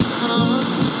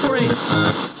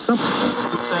Meet.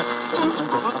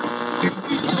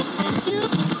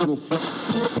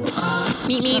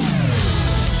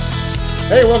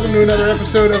 Hey, welcome to another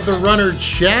episode of the Runner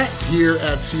Chat here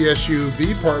at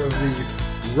CSUB, part of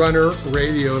the Runner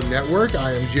Radio Network.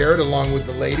 I am Jarad, along with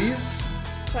the ladies.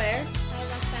 Claire. Hi,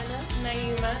 Roxana.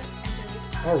 Anima.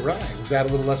 All right. Was that a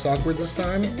little less awkward this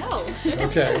time? No.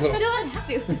 Okay. I'm still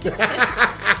unhappy with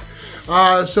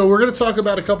it. So we're going to talk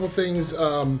about a couple things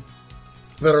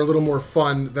that are a little more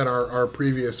fun than our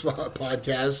previous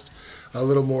podcast, a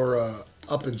little more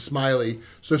up and smiley.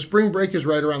 So spring break is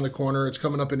right around the corner. It's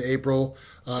coming up in April.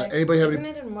 Anybody have Isn't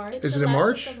any? it in March? Is it in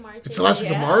March? It's the last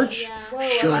week of Yeah. March? Yeah. Whoa,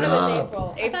 Shut I up. thought it was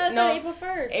April. I thought it was on April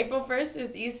 1st. April 1st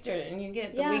is Easter, and you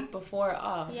get the Yeah. week before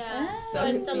off. Yeah. So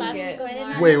it's the you last get- week of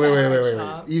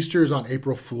March. Wait. Easter is on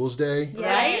April Fool's Day?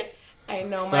 Right? I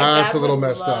know. My That's dad a little would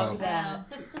messed love up. That.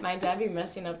 My dad be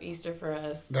messing up Easter for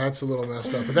us. That's a little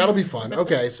messed up, but that'll be fun.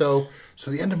 Okay, so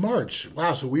the end of March.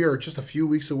 Wow, so we are just a few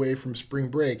weeks away from spring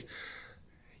break.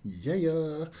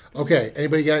 Yeah. Okay,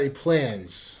 anybody got any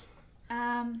plans?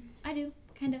 I do,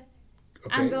 kind of.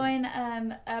 Okay. I'm going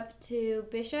up to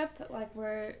Bishop, like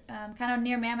we're kind of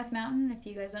near Mammoth Mountain, if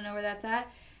you guys don't know where that's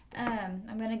at.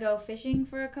 I'm going to go fishing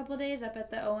for a couple days up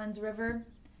at the Owens River.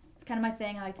 It's kind of my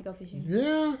thing. I like to go fishing.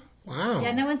 Yeah. Wow.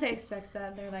 Yeah, no one expects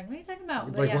that. They're like, what are you talking about?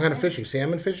 But Like yeah. what kind of fishing?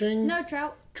 Salmon fishing? No,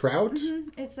 trout. Trout? Mm-hmm.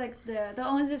 It's like the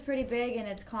Owens is pretty big and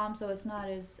it's calm, so it's not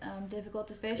as difficult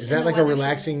to fish. Is And that the like a weather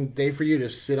relaxing shouldn't- day for you to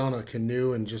sit on a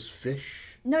canoe and just fish?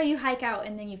 No, you hike out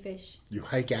and then you fish. You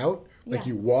hike out? Like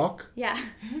Yeah. you walk? Yeah.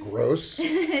 Gross.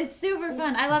 It's super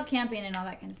fun. I love camping and all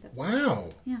that kind of stuff.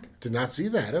 Wow. Yeah. Did not see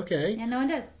that. Okay. Yeah, no one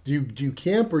does. Do you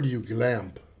camp or do you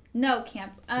glamp? No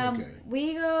camp. Okay.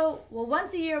 We go,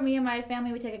 once a year, me and my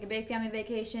family, we take like a big family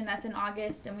vacation. That's in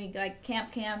August, and we like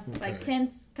camp, like Okay.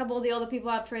 tents. A couple of the older people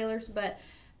have trailers, but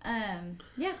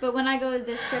yeah. But when I go to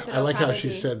this trip, I like how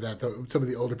she said that, though. Some of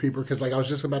the older people, because like I was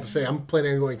just about to say, I'm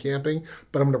planning on going camping,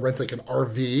 but I'm going to rent like an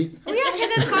RV. Oh yeah, because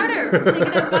it's harder to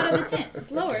get up out of the tent.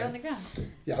 It's lower on the ground.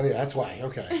 Yeah, oh, yeah, that's why.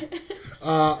 Okay.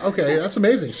 Okay, that's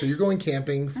amazing. So you're going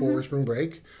camping for spring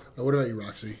break. What about you,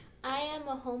 Roxy? I am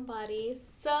a homebody,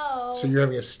 so So you're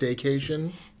having a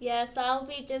staycation? yeah, so I'll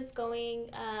be just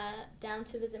going down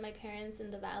to visit my parents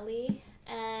in the valley,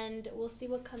 and we'll see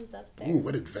what comes up there. Ooh,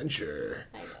 what adventure.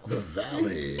 I know. The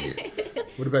valley.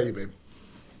 What about you, babe?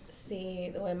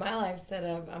 See, the way my life's set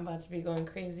up, I'm about to be going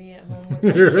crazy at home with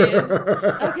my kids.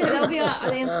 Okay, they'll be on. Are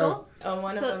they in school? Oh,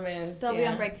 one So of them is. They'll be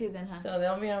yeah. on break too, then, huh? So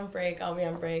they'll be on break. I'll be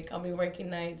on break. I'll be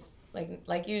working nights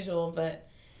like usual, but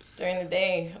during the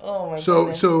day, oh my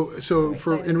goodness. So I'm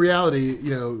for excited. in reality,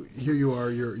 you know, here you are.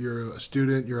 You're a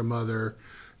student. You're a mother,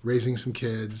 raising some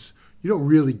kids. You don't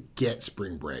really get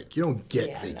spring break. You don't get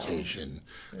Yeah, no. vacation.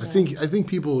 No. I think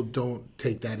people don't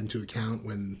take that into account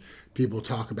when people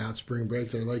talk about spring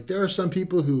break. They're like, there are some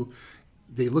people who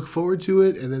they look forward to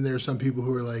it, and then there are some people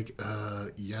who are like,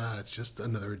 yeah, it's just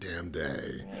another damn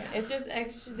day. Yeah, it's just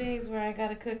extra days where I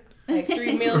gotta cook like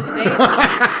 3 meals a day.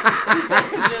 Instead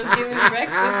of just giving me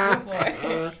breakfast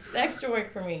before. It's extra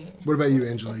work for me. What about you,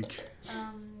 Angelique?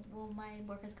 Well, my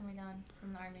boyfriend's coming down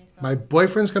from the army, so. My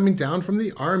boyfriend's coming down from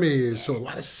the army, so a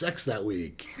lot of sex that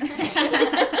week.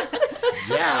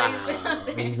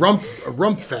 Yeah,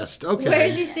 rump fest. Okay. Where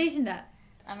is he stationed at?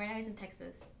 Right now he's in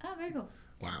Texas. Oh, very cool.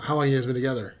 Wow. How long have you guys been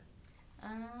together?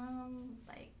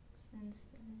 Like since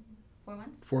 4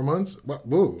 months. 4 months?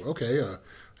 Whoa. Okay.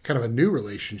 Kind of a new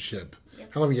relationship.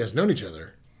 Yep. How long have you guys known each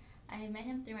other? I met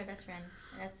him through my best friend.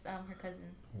 That's her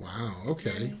cousin. So Wow. it's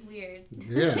Okay. been weird.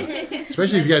 Yeah.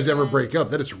 Especially if you guys ever break up,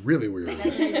 that is really weird. That's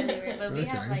really weird. But we Okay.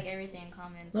 have like everything in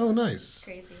common. Oh, So nice. it's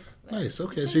crazy. But Nice.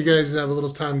 Okay. So you guys have a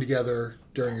little time together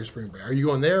during your spring break. Are you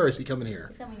going there, or is he coming here?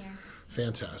 He's coming here.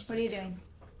 Fantastic. What are you doing,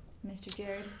 Mr.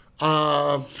 Jarad?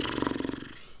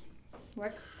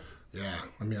 Work? Yeah,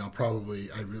 I mean, I'll probably.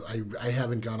 I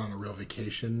haven't gone on a real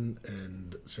vacation,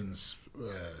 and since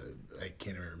I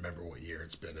can't even remember what year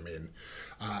it's been. I mean,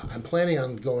 I'm planning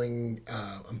on going.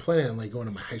 I'm planning on like going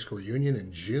to my high school reunion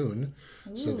in June,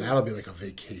 so Ooh. that'll be like a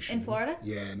vacation In Florida?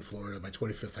 Yeah, in Florida. My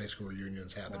 25th high school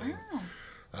reunion's happening.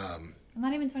 Wow. I'm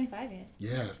not even 25 yet.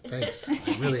 Yeah, thanks. I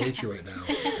really hate you right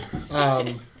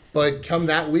now. But come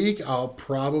that week, I'll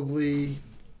probably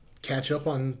catch up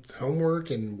on homework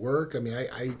and work. I mean,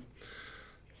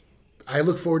 I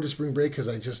look forward to spring break because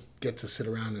I just get to sit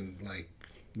around and like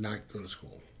not go to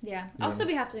school. Yeah. Yeah. I'll still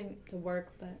be having to work,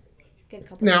 but get a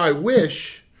couple Now, I days.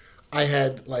 wish I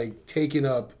had like taken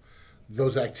up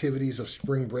those activities of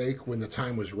spring break when the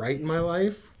time was right in my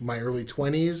life, my early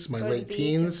 20s, my Go to the late beach or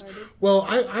teens. party. Well,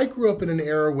 I grew up in an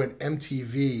era when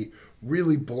MTV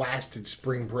really blasted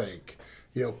spring break.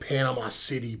 You know, Panama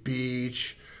City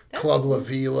Beach, Club La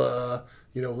Vila,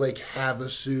 Lake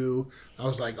Havasu. I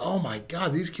was like, oh my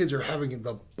God, these kids are having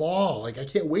the ball. Like, I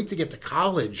can't wait to get to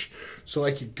college so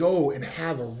I could go and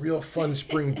have a real fun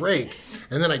spring break.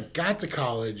 And then I got to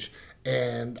college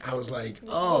and I was like,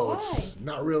 it's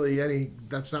not really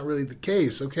that's not really the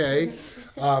case. Okay.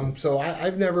 So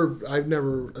I've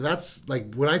never, that's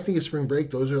like, when I think of spring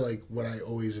break, those are like what I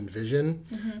always envision,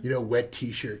 wet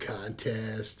t-shirt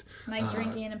contest. Like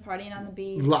drinking and partying on the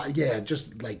beach.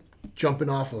 Just like jumping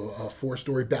off a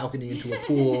 4-story balcony into a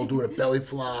pool, doing a belly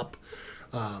flop,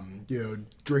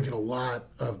 drinking a lot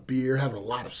of beer, having a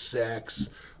lot of sex.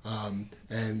 And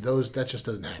that just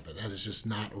doesn't happen. That is just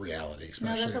not reality,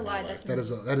 especially that's a in lie. my life. That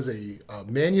is a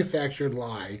manufactured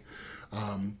lie,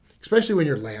 especially when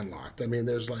you're landlocked. I mean,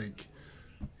 there's like,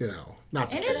 not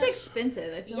the And case. it's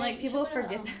expensive. I feel like people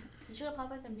forget that. You should go to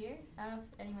Papa's and Beer? I don't know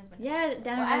if anyone's been. Yeah,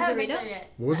 down I haven't been in there Rosarito.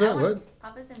 yet. What was that? What?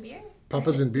 Papa's and Beer?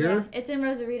 Papa's and beer? Yeah, it's in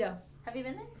Rosarito. Have you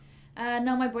been there?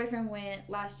 No, my boyfriend went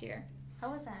last year.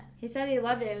 How was that? He said he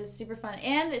loved it. It was super fun.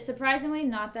 And it's surprisingly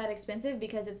not that expensive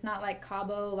because it's not like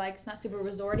Cabo, like it's not super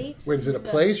resorty. Wait, is it a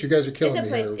place? You guys are killing me. It's a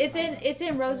place. here. It's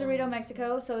in Rosarito,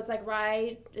 Mexico. So it's like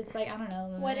I don't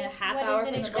know, a half hour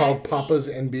from the It's called Papa's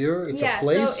and Beer. It's a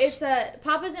place. So it's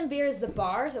Papa's and Beer is the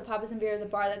bar. So Papa's and Beer is a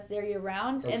bar that's there year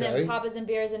round. And Okay. then Papa's and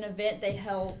Beer is an event they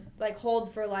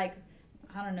hold for like,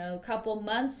 I don't know, a couple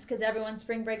months because everyone's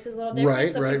spring breaks is a little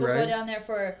different. So people go down there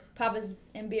for Papa's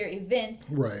and Beer event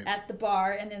at the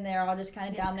bar, and then they're all just kind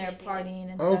of down there partying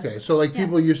and stuff. Okay, so like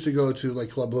people used to go to like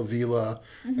Club La Vila,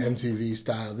 MTV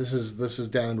style. This is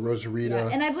down in Rosarito.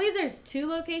 Yeah, and I believe there's 2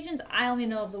 locations. I only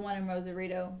know of the one in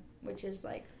Rosarito, which is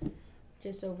like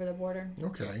just over the border.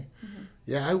 Okay.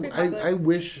 Yeah, I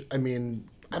wish, I mean,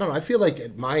 I don't know. I feel like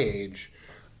at my age,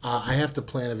 I have to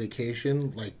plan a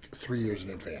vacation like 3 years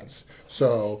in advance.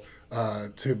 So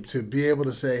to be able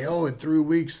to say, oh, in 3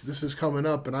 weeks, this is coming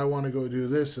up and I want to go do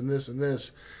this and this and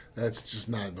this, that's just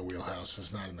not in the wheelhouse.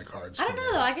 It's not in the cards. I don't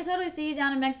know, though. I could totally see you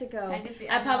down in Mexico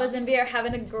at Papa's and Beer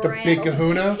having a The grand... big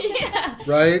kahuna, yeah.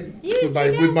 right?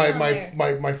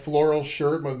 With my floral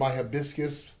shirt, with my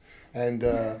hibiscus and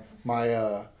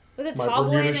my with a my tall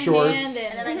boy Bermuda in the shorts. hand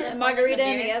and then a margarita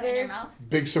in the other. mouth.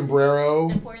 big sombrero.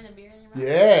 And pouring the beer in your mouth.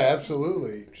 Yeah,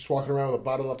 absolutely. Just walking around with a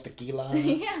bottle of tequila.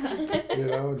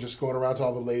 Yeah. Just going around to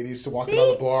all the ladies, to walking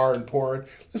out the bar and pouring.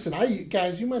 Listen,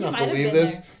 guys, you might not might have believe been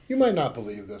this. there. You might not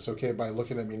believe this, okay, by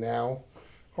looking at me now.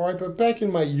 All right, but back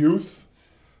in my youth,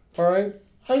 all right,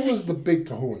 I was the big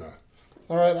kahuna.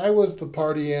 All right, I was the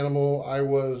party animal. I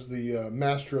was the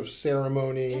master of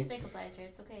ceremony. It's makeup applies here.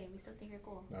 It's okay. We still think you're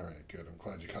cool. All right, good. I'm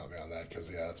glad you caught me on that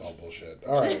because, yeah, that's all bullshit.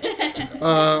 All right.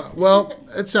 Well,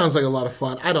 it sounds like a lot of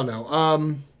fun. I don't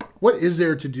know. What is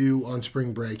there to do on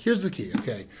spring break? Here's the key,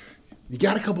 okay? You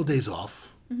got a couple days off,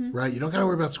 right? You don't got to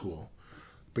worry about school,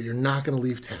 but you're not going to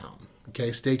leave town, okay?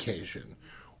 Staycation.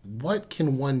 What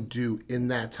can one do in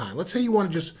that time? Let's say you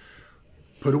want to just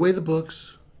put away the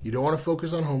books. You don't want to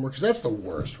focus on homework because that's the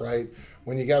worst, right?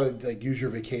 When you got to like use your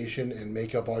vacation and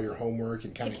make up all your homework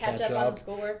and kind of catch up on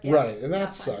schoolwork. Yeah. Right, and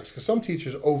that sucks because some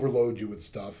teachers overload you with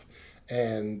stuff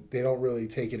and they don't really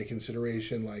take into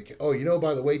consideration like, oh,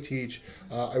 by the way, teach,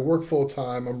 I work full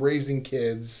time, I'm raising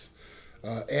kids,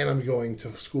 and I'm going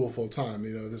to school full time.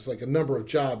 There's like a number of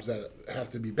jobs that have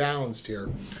to be balanced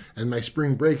here, and my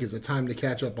spring break is a time to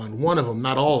catch up on one of them,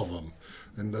 not all of them.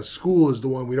 And the school is the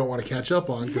one we don't want to catch up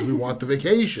on because we want the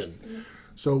vacation.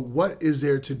 So what is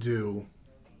there to do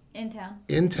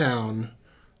in town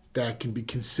that can be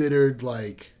considered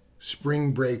like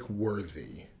spring break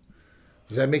worthy?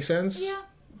 Does that make sense? Yeah.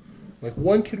 Like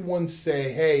one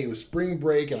say, hey, it was spring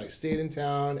break and I stayed in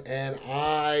town and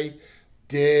I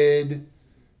did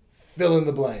fill in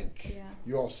the blank. Yeah.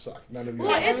 You all suck. None of you.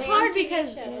 Well, all it's suck. hard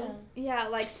because,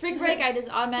 like spring break, I just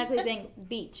automatically think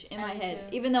beach in my head.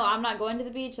 too. Even though I'm not going to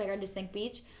the beach, like I just think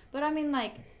beach. But I mean,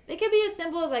 like, it could be as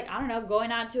simple as like, I don't know,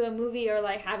 going out to a movie or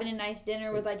like having a nice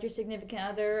dinner with like your significant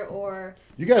other or...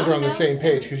 You guys are on the same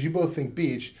page because you both think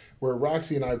beach, where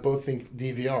Roxy and I both think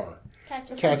DVR.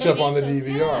 Catch up on the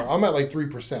DVR. Yeah. I'm at like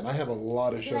 3%. I have a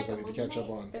lot of shows like I a need to movie catch up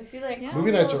night? on. But see, like,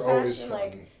 Movie nights are always fun.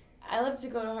 Like, I love to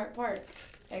go to Hart Park.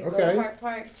 Like, Okay. go to Hart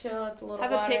Park, chill at the little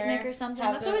Have water. a picnic or something.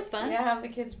 That's always fun. Yeah, have the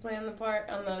kids play on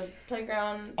the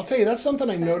playground. I'll tell you, that's something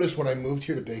I noticed when I moved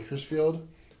here to Bakersfield.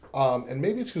 And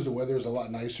maybe it's because the weather is a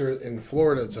lot nicer. In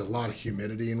Florida, it's a lot of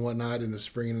humidity and whatnot in the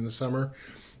spring and in the summer.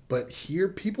 But here,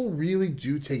 people really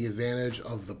do take advantage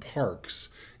of the parks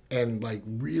and like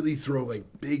really throw like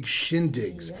big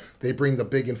shindigs. They bring the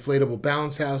big inflatable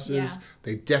bounce houses. Yeah.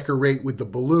 They decorate with the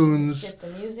balloons. Get the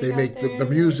music They out make there. the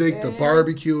music, the Yeah.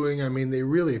 barbecuing. I mean, they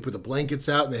really put the blankets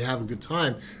out and they have a good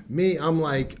time. Me, I'm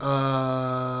like,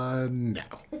 no.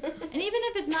 And even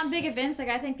if it's not big events, like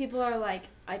I think people are like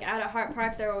out at Hart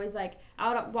Park, they're always like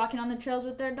out walking on the trails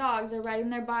with their dogs or riding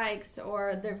their bikes,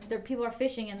 or their people are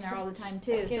fishing in there all the time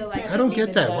too. So like I don't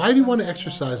get that. Why do you want to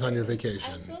exercise on your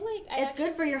vacation? I feel like it's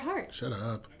good for your heart. Shut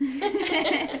up.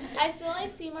 I feel I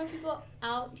see more people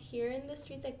out here in the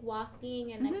streets, like walking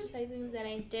and Mm-hmm. exercising, than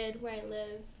I did where I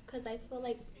live. Because I feel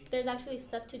like there's actually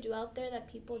stuff to do out there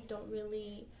that people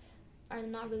are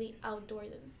not really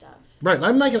outdoors and stuff. Right.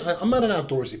 I'm not an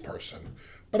outdoorsy person,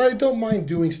 but I don't mind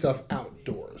doing stuff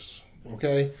outdoors.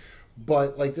 Okay.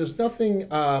 But like, there's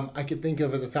nothing I could think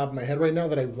of at the top of my head right now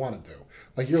that I want to do.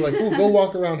 Like you're like, oh, go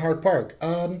walk around Hart Park.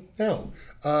 No.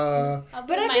 But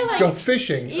I feel like Go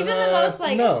fishing. even the most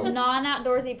like no.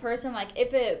 non-outdoorsy person, like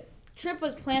if a trip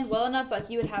was planned well enough, like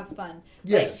you would have fun.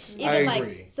 Yes, like, I even agree.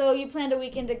 like so you planned a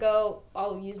weekend to go.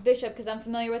 I'll use Bishop because I'm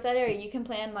familiar with that area. You can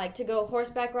plan like to go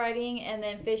horseback riding and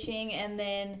then fishing and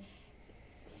then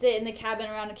sit in the cabin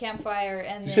around a campfire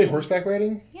and. Did you then, say horseback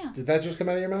riding? Yeah. Did that just come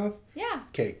out of your mouth? Yeah.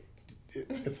 Okay.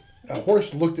 If a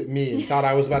horse looked at me and thought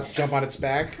I was about to jump on its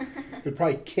back, it would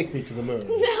probably kick me to the moon.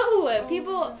 No,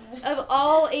 people of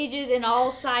all ages and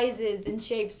all sizes and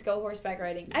shapes go horseback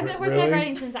riding. I've been horseback Really?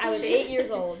 riding since I was 8 years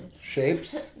old.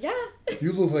 Shapes? Yeah.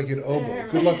 You look like an oboe.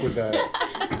 Good luck with that.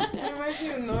 That reminds me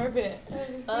of Norbit.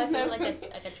 Oh, I feel like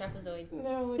a trapezoid.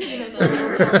 No,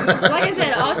 Like I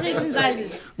said, all shapes and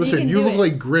sizes. Listen, can you do look it.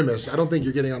 like Grimace. I don't think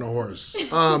you're getting on a horse.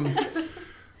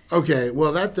 Okay,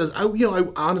 well that does. I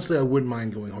honestly I wouldn't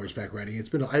mind going horseback riding.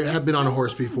 I have been on a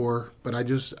horse before, but I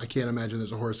can't imagine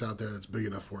there's a horse out there that's big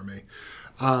enough for me.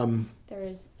 There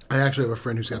is. I actually have a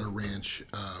friend who's got a ranch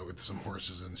with some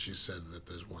horses, and she said that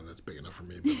there's one that's big enough for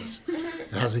me, but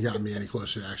it hasn't gotten me any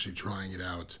closer to actually trying it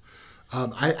out.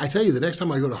 I tell you, the next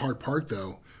time I go to Hart Park,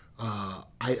 though,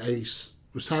 I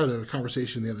was having a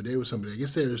conversation the other day with somebody. I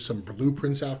guess there's some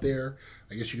blueprints out there.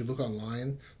 I guess you could look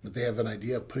online that they have an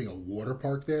idea of putting a water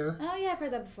park there. Oh yeah, I've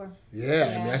heard that before.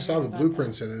 Yeah, I mean, I I've saw heard the about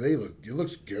blueprints and it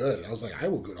looks good. I was like, I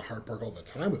will go to Hart Park all the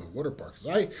time with a water park.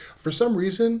 Because for some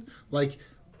reason, like,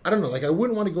 I don't know, like I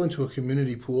wouldn't want to go into a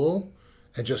community pool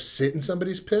and just sit in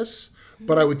somebody's piss,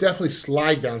 but I would definitely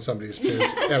slide down somebody's piss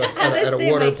at a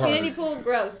water park. Community pool,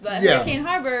 gross, but Yeah. Hurricane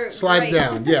Harbor, Slide great.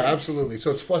 down, yeah, absolutely.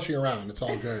 So it's flushing around. It's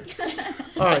all good.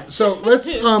 All right, so let's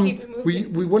Keep it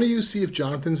moving. we want to see if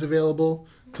Jonathan's available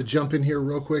to jump in here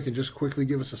real quick and just quickly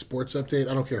give us a sports update.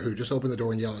 I don't care who. Just open the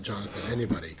door and yell at Jonathan.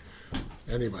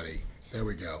 Anybody. There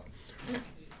we go.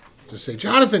 Just say,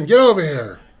 Jonathan, get over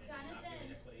here.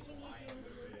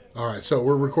 All right, so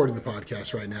we're recording the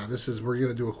podcast right now. We're going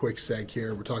to do a quick seg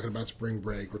here. We're talking about spring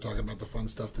break. We're talking about the fun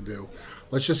stuff to do.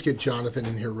 Let's just get Jonathan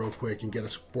in here real quick and get a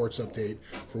sports update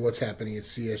for what's happening at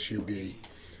CSUB.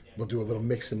 We'll do a little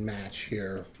mix and match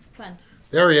here. Fun.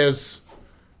 There he is.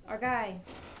 Our guy.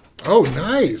 Oh,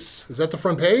 nice. Is that the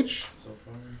front page? So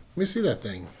far, Let me see that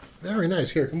thing. Very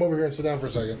nice. Here, come over here and sit down for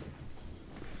a second.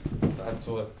 that's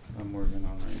what I'm working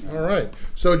on right now. All right.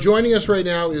 So joining us right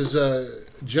now is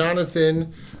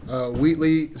Jonathan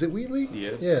Wheatley. Is it Wheatley?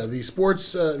 Yes. Yeah, the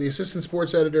assistant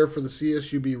sports editor for the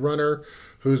CSUB Runner,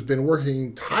 who's been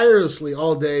working tirelessly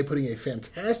all day, putting a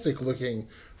fantastic-looking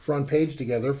front page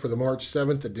together for the March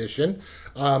 7th edition.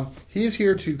 He's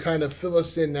here to kind of fill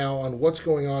us in now on what's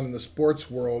going on in the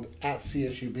sports world at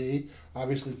CSUB.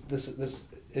 Obviously, this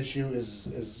issue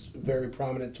is very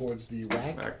prominent towards the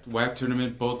WAC. WAC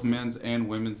tournament, both men's and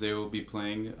women's, they will be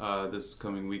playing this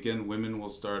coming weekend. Women will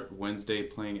start Wednesday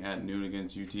playing at noon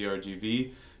against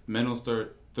UTRGV. Men will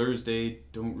start Thursday,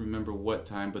 don't remember what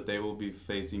time, but they will be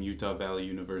facing Utah Valley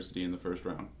University in the first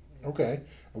round. Okay.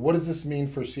 And what does this mean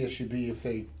for CSUB if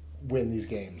they win these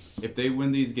games? If they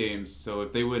win these games, so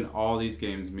if they win all these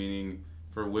games, meaning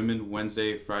for women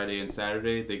Wednesday, Friday, and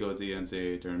Saturday, they go to the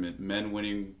NCAA tournament. Men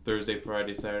winning Thursday,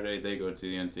 Friday, Saturday, they go to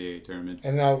the NCAA tournament.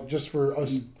 And now, just for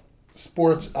us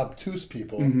sports obtuse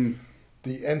people,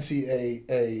 the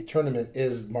NCAA tournament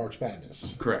is March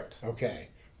Madness. Correct. Okay.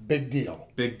 Big deal.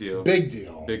 Big deal. Big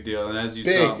deal. Big deal. And as you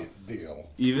saw, Big deal.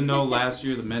 even though last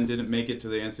year the men didn't make it to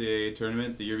the NCAA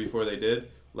tournament, the year before they did,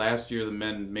 last year the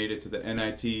men made it to the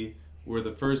NIT, were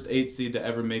the first 8 seed to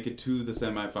ever make it to the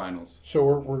semifinals. So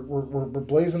we're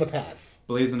blazing a path.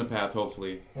 Blazing a path,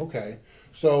 hopefully. Okay.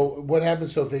 So what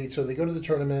happens? So they go to the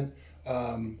tournament.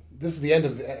 This is the end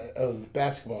of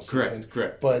basketball season.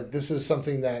 Correct. But this is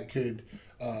something that could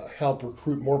help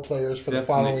recruit more players for the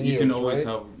Definitely, following you years. can always right?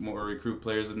 help more recruit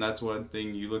players, and that's one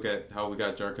thing. You look at how we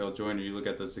got Jarkel Joyner, you look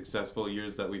at the successful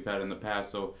years that we've had in the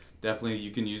past, so definitely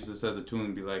you can use this as a tool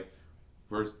and be like,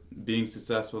 we're being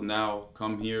successful now,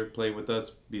 come here, play with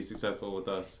us, be successful with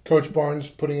us. Coach Barnes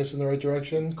putting us in the right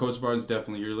direction? Coach Barnes,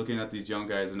 definitely, you're looking at these young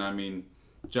guys, and I mean,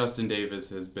 Justin Davis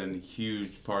has been a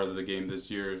huge part of the game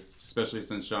this year, especially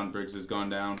since Sean Briggs has gone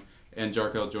down, and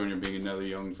Jarkel Joyner being another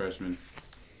young freshman.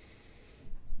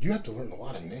 You have to learn a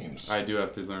lot of names. I do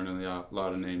have to learn a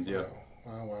lot of names, yeah.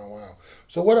 Wow.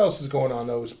 So what else is going on,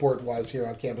 though, sport-wise here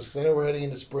on campus? Because I know we're heading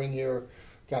into spring here.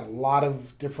 Got a lot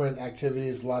of different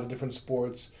activities, a lot of different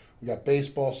sports. We got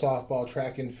baseball, softball,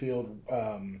 track and field,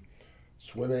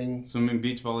 swimming.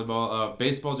 Beach volleyball.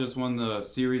 Baseball just won the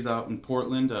series out in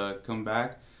Portland, come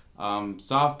back.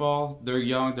 Softball, they're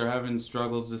young. They're having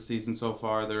struggles this season so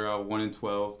far. They're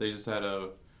 1-12. They just had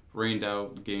rained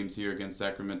out games here against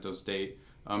Sacramento State.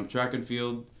 Track and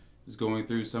field is going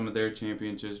through some of their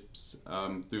championships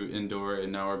through indoor,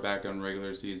 and now we're back on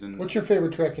regular season. What's your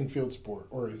favorite track and field sport,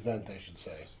 or event, I should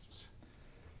say?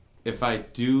 If I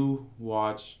do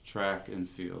watch track and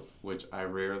field, which I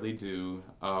rarely do,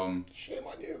 shame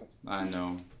on you. I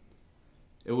know,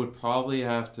 it would probably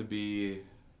have to be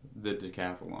the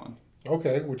decathlon.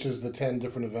 Okay, which is the 10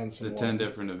 different events. The 10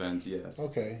 different events, yes.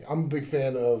 Okay, I'm a big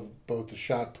fan of both the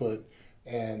shot put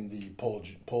and the pole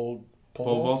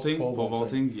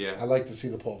vaulting. Yeah. I like to see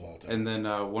the pole vaulting. And then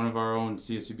one of our own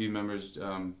CSUB members,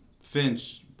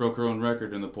 Finch, broke her own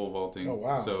record in the pole vaulting. Oh,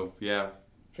 wow. So, yeah.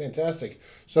 Fantastic.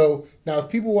 So, now if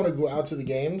people want to go out to the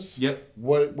games, yep.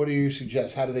 What do you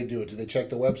suggest? How do they do it? Do they check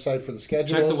the website for the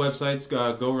schedules? Check the websites,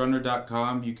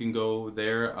 gorunner.com. You can go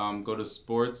there, go to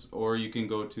sports, or you can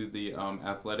go to the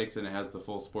athletics, and it has the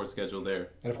full sports schedule there.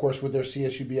 And, of course, with their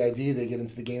CSUB ID, they get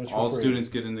into the games for free. All students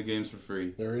get into games for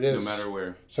free. There it is. No matter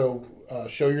where. So,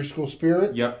 show your school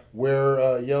spirit. Yep.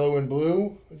 Wear yellow and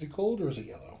blue. Is it gold or is it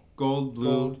yellow? Gold,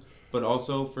 blue. But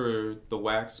also for the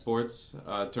WAC Sports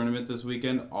tournament this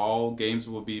weekend, all games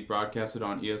will be broadcasted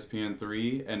on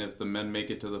ESPN3, and if the men make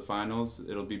it to the finals,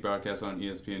 it'll be broadcast on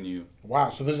ESPNU. Wow,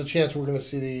 so there's a chance we're going to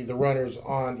see the runners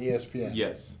on ESPN.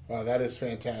 Yes. Wow, that is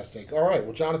fantastic. All right,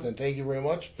 well, Jonathan, thank you very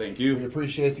much. Thank you. We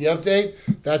appreciate the update.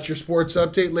 That's your sports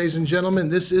update, ladies and gentlemen.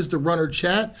 This is the Runner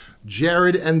Chat.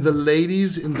 Jarad and the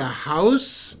ladies in the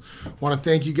house. Want to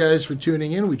thank you guys for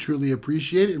tuning in. We truly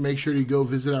appreciate it. Make sure to go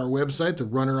visit our website,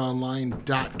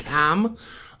 therunneronline.com.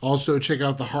 Also, check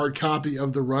out the hard copy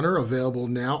of The Runner, available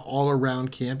now all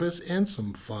around campus and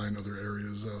some fine other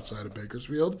areas outside of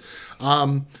Bakersfield.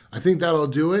 I think that'll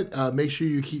do it. Make sure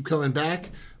you keep coming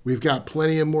back. We've got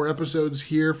plenty of more episodes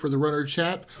here for the Runner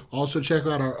Chat. Also, check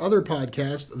out our other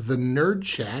podcast, The Nerd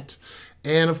Chat.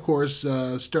 And, of course,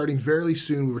 starting fairly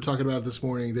soon, we were talking about it this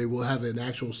morning, they will have an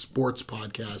actual sports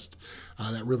podcast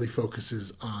that really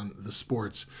focuses on the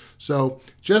sports. So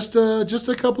just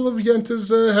a couple of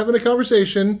yentas having a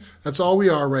conversation. That's all we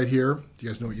are right here. Do you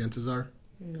guys know what yentas are?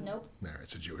 Nope. No,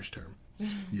 it's a Jewish term.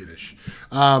 It's Yiddish.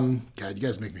 God, you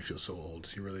guys make me feel so old.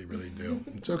 You really, really do.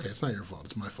 It's okay. It's not your fault.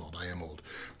 It's my fault. I am old.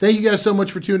 Thank you guys so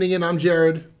much for tuning in. I'm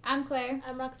Jarad. I'm Claire.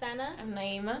 I'm Roxana. I'm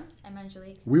Naima. I'm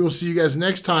Angelique. We will see you guys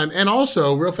next time. And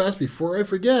also, real fast, before I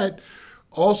forget,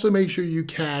 also make sure you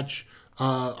catch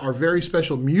our very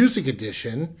special music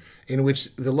edition, in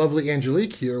which the lovely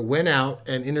Angelique here went out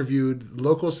and interviewed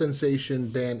local sensation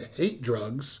band Hate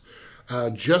Drugs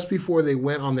just before they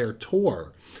went on their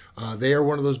tour. They are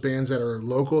one of those bands that are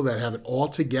local, that have it all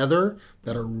together,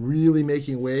 that are really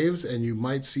making waves, and you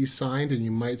might see signed and you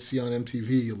might see on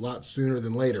MTV a lot sooner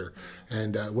than later.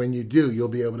 And when you do, you'll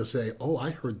be able to say, oh,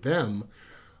 I heard them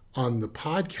on the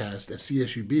podcast at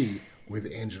CSUB with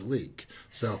Angelique.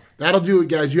 So that'll do it,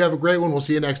 guys. You have a great one. We'll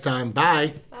see you next time.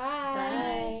 Bye. Bye.